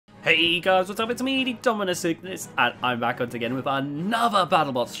Hey guys, what's up? It's me, TheDominusIgnis, and I'm back once again with another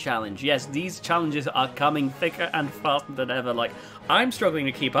Battlebots challenge. Yes, these challenges are coming thicker and faster than ever. Like, I'm struggling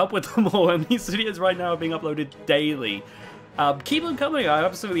to keep up with them all, and these videos right now are being uploaded daily. Keep them coming. I'm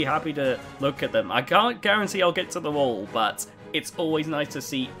absolutely happy to look at them. I can't guarantee I'll get to them all, but it's always nice to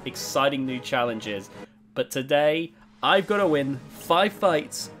see exciting new challenges. But today, I've got to win 5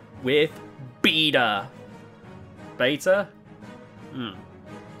 fights with Beta. Beta?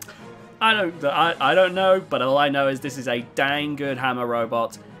 I don't know, but all I know is this is a dang good hammer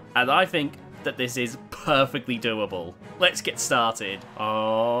robot, and I think that this is perfectly doable. Let's get started.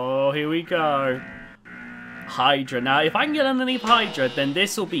 Oh, here we go. Hydra. Now, if I can get underneath Hydra, then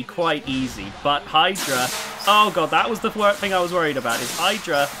this will be quite easy. But Hydra... Oh god, that was the thing I was worried about, is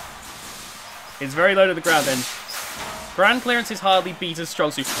Hydra is very low to the ground, and ground clearance is hardly Beta's strong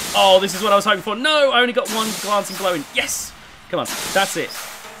suit. Oh, this is what I was hoping for. No, I only got one glancing blow in. Yes! Come on, that's it.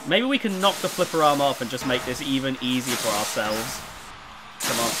 Maybe we can knock the flipper arm off and just make this even easier for ourselves.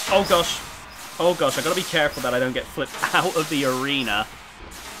 Come on. Oh gosh. Oh gosh, I gotta be careful that I don't get flipped out of the arena.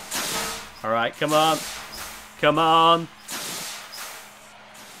 Alright, come on. Come on.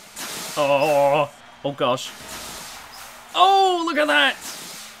 Oh. Oh gosh. Oh, look at that!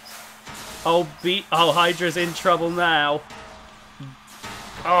 Oh, Hydra's in trouble now.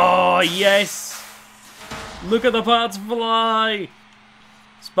 Oh, yes! Look at the parts fly!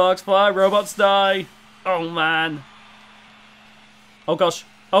 Sparks fly, robots die. Oh man. Oh gosh.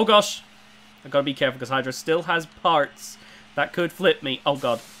 Oh gosh. I gotta be careful because Hydra still has parts that could flip me. Oh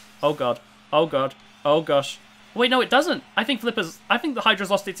god. Oh god. Oh god. Oh gosh. Wait, no, it doesn't. I think the Hydra's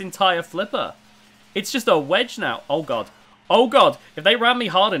lost its entire flipper. It's just a wedge now. Oh god. Oh god. If they ram me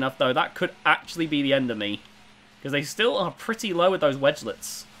hard enough though, that could actually be the end of me. Because they still are pretty low with those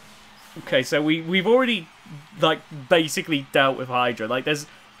wedgelets. Okay, so we've already, like, basically dealt with Hydra. Like, there's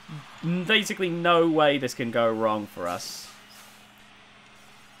basically no way this can go wrong for us.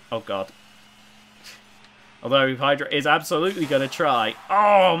 Oh, God. Although Hydra is absolutely going to try.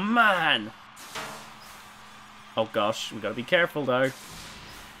 Oh, man! Oh, gosh. We've got to be careful, though.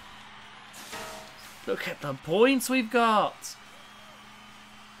 Look at the points we've got!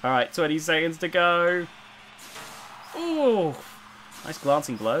 Alright, 20 seconds to go. Ooh! Nice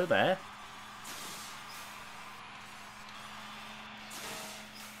glancing blow there.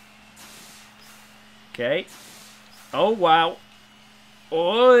 Okay. Oh, wow.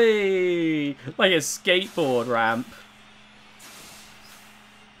 Oi! Like a skateboard ramp.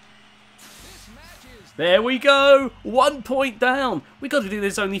 There we go! 1 point down! We got to do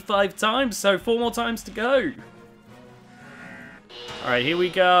this only 5 times, so 4 more times to go. Alright, here we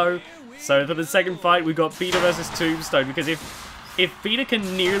go. So for the second fight, we've got Beta versus Tombstone, because if Beta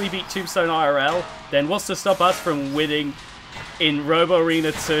can nearly beat Tombstone IRL, then what's to stop us from winning in Robo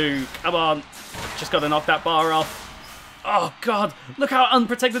Arena 2? Come on. Just got to knock that bar off. Oh, God. Look how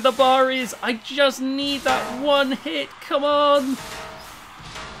unprotected the bar is. I just need that one hit. Come on.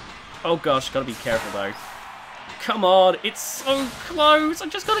 Oh, gosh. Got to be careful, though. Come on. It's so close. I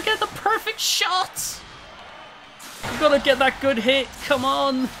just got to get the perfect shot. I've got to get that good hit. Come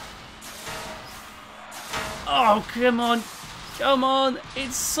on. Oh, come on. Come on.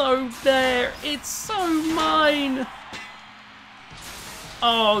 It's so there. It's so mine.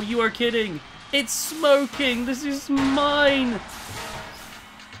 Oh, you are kidding. It's smoking. This is mine.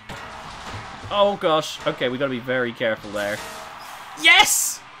 Oh, gosh. Okay, we got to be very careful there.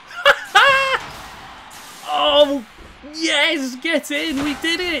 Yes! Oh, yes! Get in. We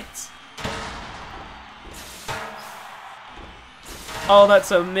did it. Oh,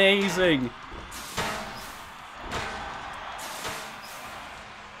 that's amazing.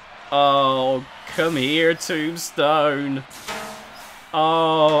 Oh, come here, Tombstone.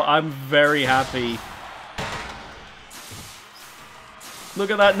 Oh, I'm very happy. Look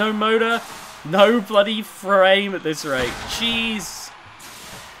at that, no motor, no bloody frame at this rate. Jeez.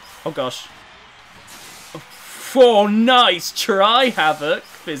 Oh, gosh. Oh, nice try, Havoc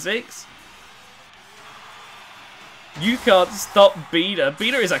Physics. You can't stop Beta.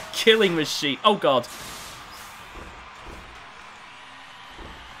 Beta is a killing machine. Oh, God.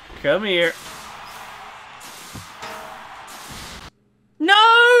 Come here. No!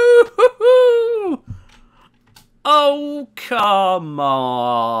 Oh, come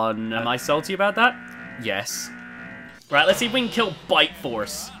on. Am I salty about that? Yes. Right, let's see if we can kill Bite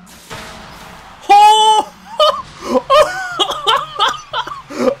Force. Oh!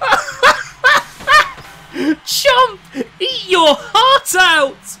 Chump! Eat your heart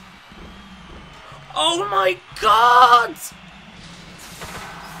out! Oh my god!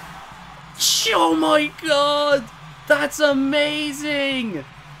 Oh my god! That's amazing!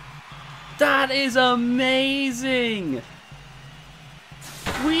 That is amazing!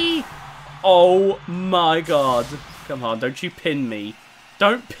 Oh my god. Come on, don't you pin me.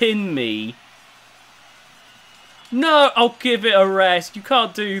 Don't pin me. No, I'll give it a rest. You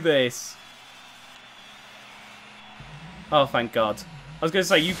can't do this. Oh, thank god. I was going to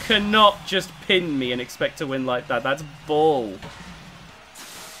say, you cannot just pin me and expect to win like that. That's bull.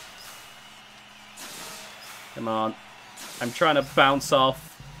 Come on. I'm trying to bounce off.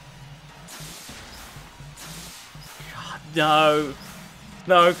 God, no.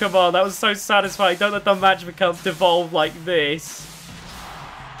 No, come on. That was so satisfying. Don't let the match devolve like this.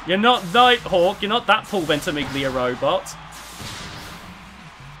 You're not Nighthawk. You're not that Paul Ventimiglia robot.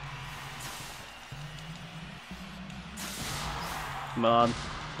 Come on.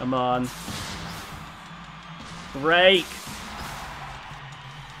 Come on. Break.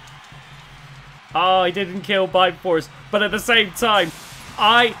 Oh, he didn't kill Bite Force. But at the same time,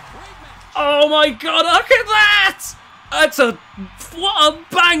 oh my god, look at that! What a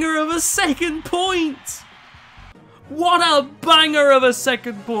banger of a second point! What a banger of a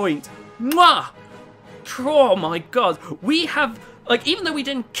second point! Mwah! Oh my god. We have, like, even though we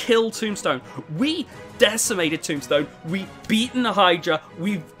didn't kill Tombstone, we decimated Tombstone, we've beaten the Hydra,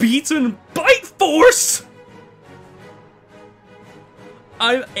 we've beaten Bite Force!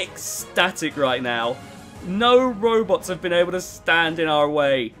 I'm ecstatic right now. No robots have been able to stand in our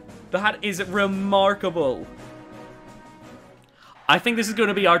way. That is remarkable. I think this is going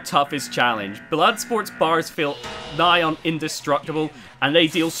to be our toughest challenge. Bloodsport's bars feel nigh on indestructible, and they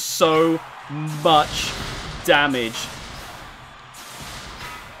deal so much damage.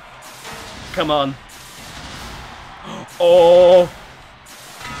 Come on. Oh.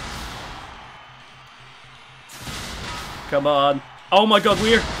 Come on. Oh my god,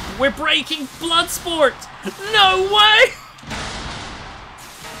 we're breaking Bloodsport! No way!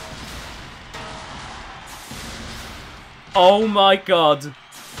 Oh my god.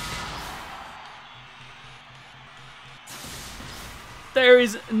 There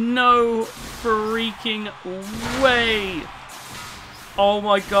is no freaking way. Oh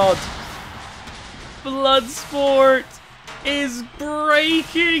my god. Bloodsport is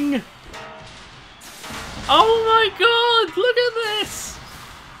breaking. Oh my god, look at this.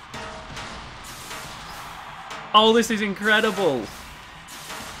 Oh, this is incredible.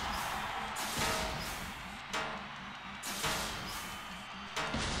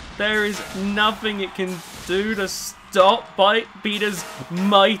 There is nothing it can do to stop Bite Beater's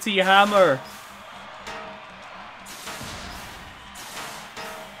mighty hammer.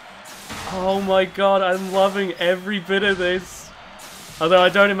 Oh my god, I'm loving every bit of this. Although I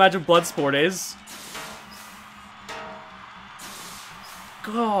don't imagine Bloodsport is.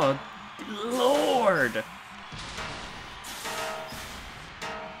 God, Lord.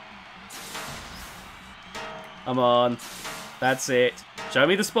 Come on. That's it. Show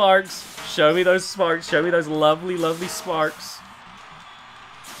me the sparks. Show me those sparks. Show me those lovely, lovely sparks.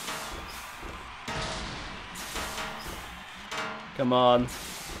 Come on.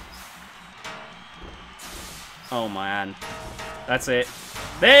 Oh, man. That's it.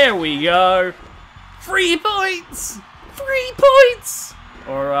 There we go. 3 points. 3 points.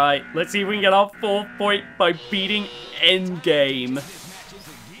 All right. Let's see if we can get our 4th point by beating Endgame.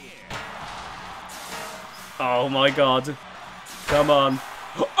 Oh, my God. Come on.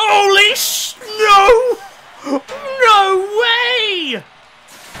 Holy no! No way!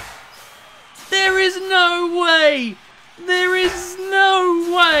 There is no way! There is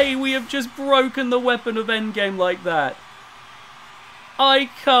no way we have just broken the weapon of Endgame like that. I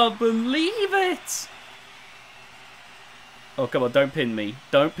can't believe it! Oh, come on, don't pin me.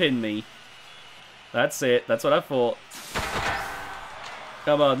 Don't pin me. That's it. That's what I thought.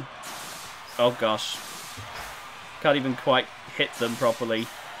 Come on. Oh, gosh. Can't even quite hit them properly.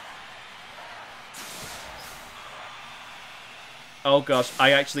 Oh gosh, I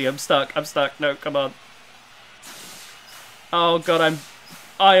am stuck. I'm stuck. No, come on. Oh god,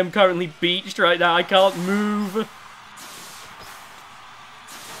 I am currently beached right now. I can't move.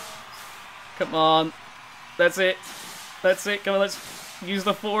 Come on. That's it. That's it. Come on, let's use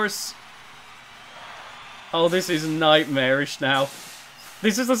the force. Oh, this is nightmarish now.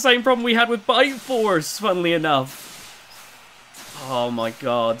 This is the same problem we had with Bite Force, funnily enough. Oh my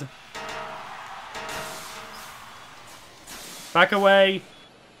god. Back away.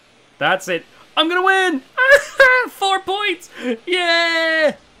 That's it. I'm gonna win! 4 points!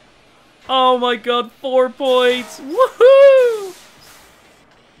 Yeah! Oh my god, 4 points! Woohoo!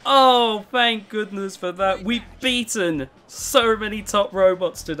 Oh, thank goodness for that. We've beaten so many top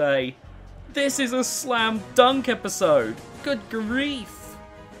robots today. This is a slam dunk episode. Good grief.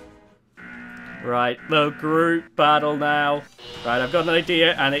 Right, the group battle now. Right, I've got an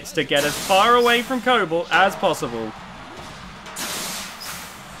idea, and it's to get as far away from Cobalt as possible.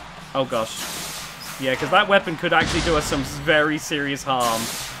 Oh gosh. Yeah, because that weapon could actually do us some very serious harm.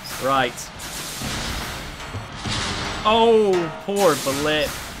 Right. Oh, poor Blip.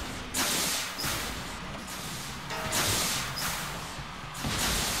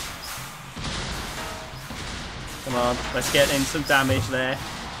 Come on, let's get in some damage there.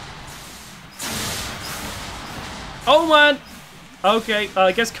 Oh man! Okay,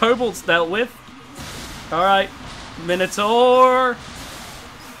 I guess Cobalt's dealt with. Alright, Minotaur.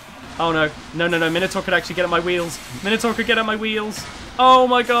 Oh no, no, Minotaur could actually get at my wheels. Minotaur could get at my wheels. Oh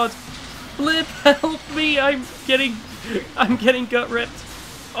my god. Blip, help me! I'm getting gut ripped.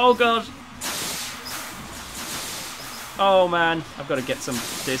 Oh god. Oh man, I've got to get some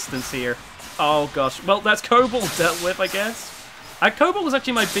distance here. Oh gosh. Well, that's Cobalt dealt with, I guess. Cobalt was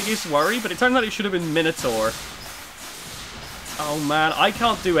actually my biggest worry, but it turns out it should have been Minotaur. Oh man, I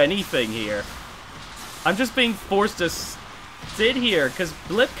can't do anything here. I'm just being forced to sit here, because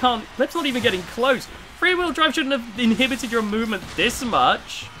Blip's not even getting close. Free-wheel drive shouldn't have inhibited your movement this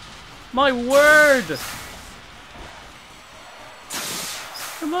much. My word!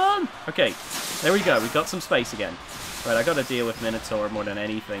 Come on! Okay, there we go, we got some space again. Right, I gotta deal with Minotaur more than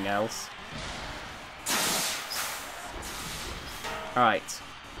anything else. Alright.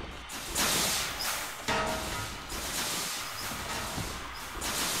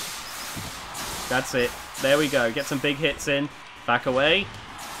 That's it. There we go. Get some big hits in. Back away.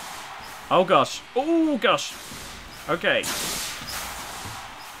 Oh gosh. Oh gosh. Okay.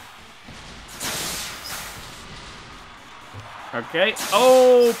 Okay.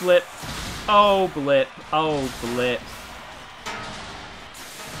 Oh, Blip. Oh, Blip. Oh, Blip.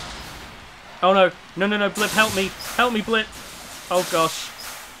 Oh no. No, Blip, help me. Help me, Blip. Oh gosh.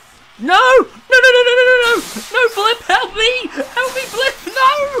 No! No, Blip, help me! Help me, Blip,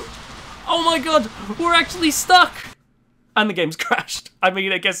 no! Oh my god, we're actually stuck! And the game's crashed. I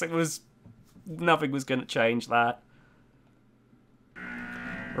mean, I guess nothing was gonna change that.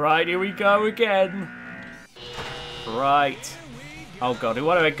 Right, here we go again. Right. Oh god,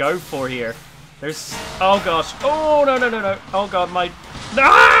 what do I go for here? There's, oh gosh. Oh, no. Oh god,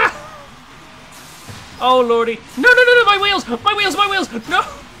 ah! Oh lordy. No, my wheels! My wheels! No!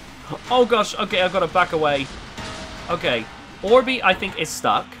 Oh gosh, okay, I've got to back away. Okay, Orby, I think, is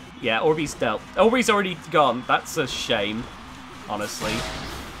stuck. Yeah, Orby's dealt. Orby's already gone. That's a shame, honestly.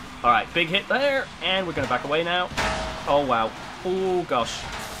 Alright, big hit there, and we're going to back away now. Oh, wow. Oh, gosh.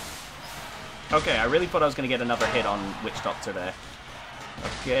 Okay, I really thought I was going to get another hit on Witch Doctor there.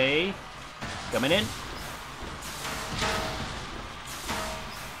 Okay. Coming in.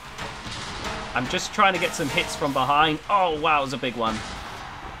 I'm just trying to get some hits from behind. Oh, wow, it was a big one.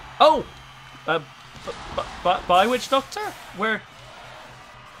 Oh! By Witch Doctor? Where...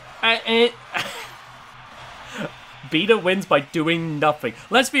 Beta wins by doing nothing.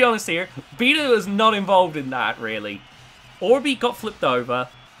 Let's be honest here. Beta is not involved in that, really. Orby got flipped over.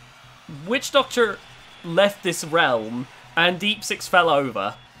 Witch Doctor left this realm. And Deep Six fell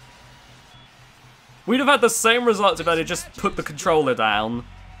over. We'd have had the same results if I had just put the controller down.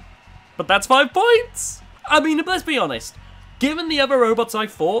 But that's 5 points! I mean, let's be honest. Given the other robots I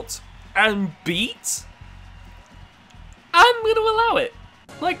fought and beat, I'm going to allow it.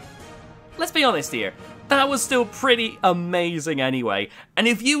 Like, let's be honest here. That was still pretty amazing anyway. And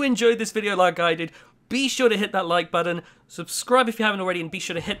if you enjoyed this video like I did, be sure to hit that like button, subscribe if you haven't already, and be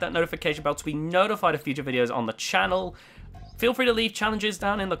sure to hit that notification bell to be notified of future videos on the channel. Feel free to leave challenges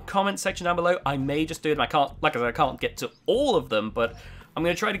down in the comments section down below. I may just do them. I can't, like I said, I can't get to all of them, but I'm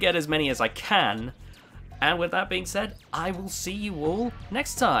going to try to get as many as I can. And with that being said, I will see you all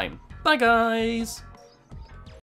next time. Bye, guys!